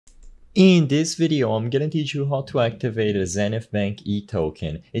In this video, I'm going to teach you how to activate a Zenith Bank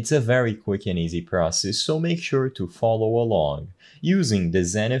eToken. It's a very quick and easy process, so make sure to follow along. Using the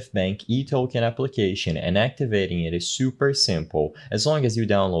Zenith Bank eToken application and activating it is super simple. As long as you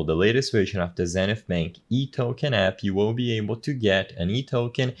download the latest version of the Zenith Bank eToken app, you will be able to get an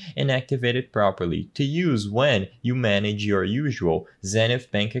eToken and activate it properly to use when you manage your usual Zenith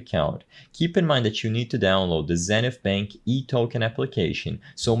Bank account. Keep in mind that you need to download the Zenith Bank eToken application,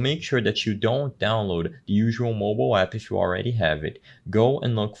 so make sure that you don't download the usual mobile app if you already have it. Go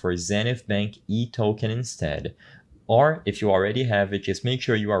and look for Zenith Bank eToken instead. Or if you already have it, just make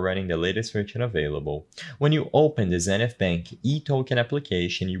sure you are running the latest version available. When you open the Zenith Bank eToken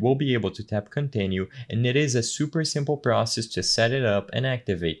application, you will be able to tap continue, and it is a super simple process to set it up and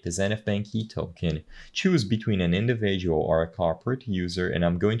activate the Zenith Bank eToken. Choose between an individual or a corporate user, and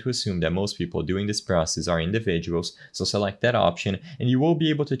I'm going to assume that most people doing this process are individuals, so select that option and you will be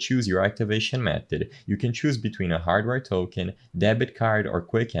able to choose your activation method. You can choose between a hardware token, debit card, or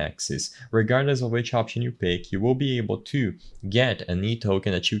quick access. Regardless of which option you pick, you will be able to get an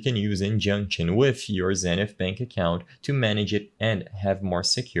eToken that you can use in conjunction with your Zenith Bank account to manage it and have more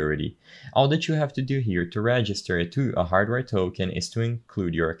security. All that you have to do here to register it to a hardware token is to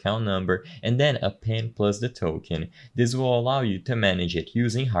include your account number and then a PIN plus the token. This will allow you to manage it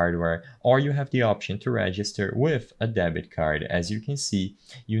using hardware, or you have the option to register with a debit card. As you can see,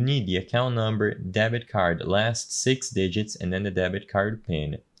 you need the account number, debit card, last 6 digits, and then the debit card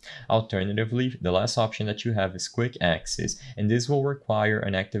PIN. Alternatively, the last option that you have is quick access, and this will require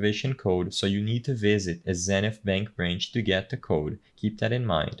an activation code, so you need to visit a Zenith Bank branch to get the code. Keep that in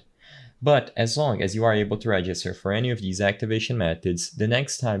mind. But as long as you are able to register for any of these activation methods, the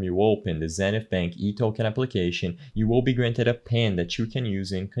next time you open the Zenith Bank eToken application, you will be granted a PIN that you can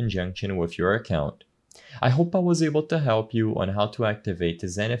use in conjunction with your account. I hope I was able to help you on how to activate the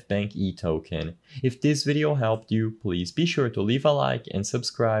Zenith Bank eToken. If this video helped you, please be sure to leave a like and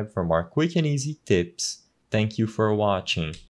subscribe for more quick and easy tips. Thank you for watching.